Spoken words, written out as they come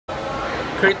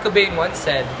Kurt Cobain once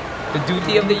said, "The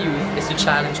duty of the youth is to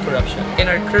challenge corruption." In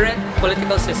our current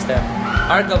political system,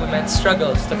 our government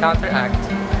struggles to counteract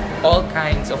all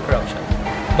kinds of corruption.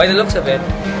 By the looks of it,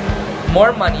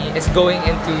 more money is going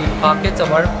into the pockets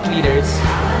of our leaders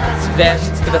than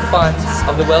to the funds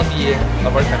of the well-being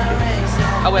of our country.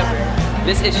 However,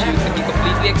 this issue can be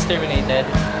completely exterminated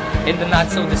in the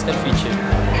not-so-distant future.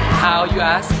 How, you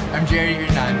ask? I'm Jerry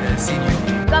Hernandez, Senior.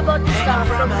 About the stuff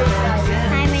from grade 5.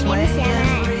 Hi, my name is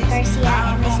Yana Garcia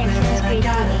and my section is grade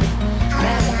 2A. How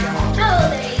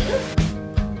old are you?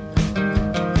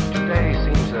 Today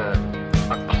seems a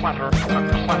clutter of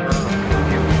confusion.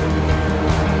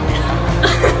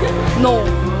 No.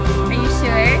 Are you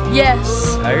sure?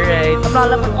 Yes. Alright. I'm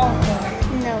not like my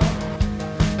No.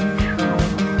 2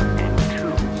 and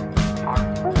 2 are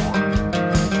 4.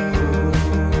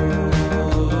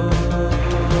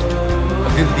 A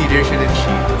good leader shouldn't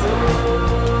cheat.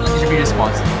 You should be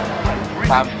responsible.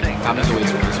 Family's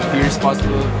always first. If you're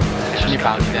responsible and your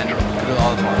family, then it'll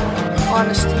all follow.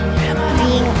 honesty.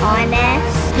 Being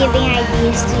honest, giving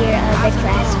ideas to your other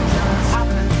classmates.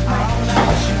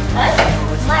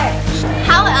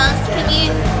 How else can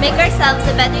we make ourselves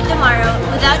a better tomorrow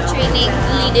without training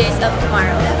the leaders of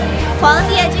tomorrow?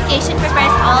 Quality education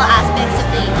prepares all aspects of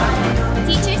labor.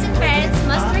 Teachers and parents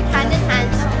must work hand in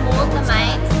hand to mold the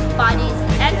minds, bodies,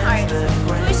 and hearts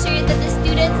to ensure that the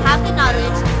students have the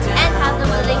knowledge and have the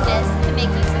willingness to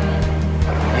make use of it.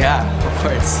 Yeah, of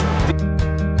course.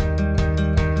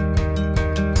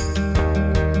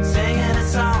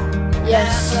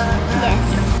 Yes. Yes.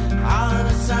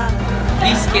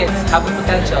 These kids have the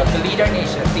potential to lead our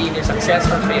nation to either success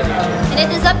or failure. And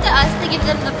it is up to us to give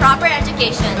them the proper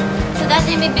education so that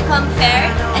they may become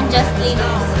fair and just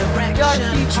leaders. Your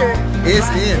future Is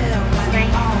in. My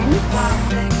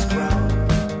hands.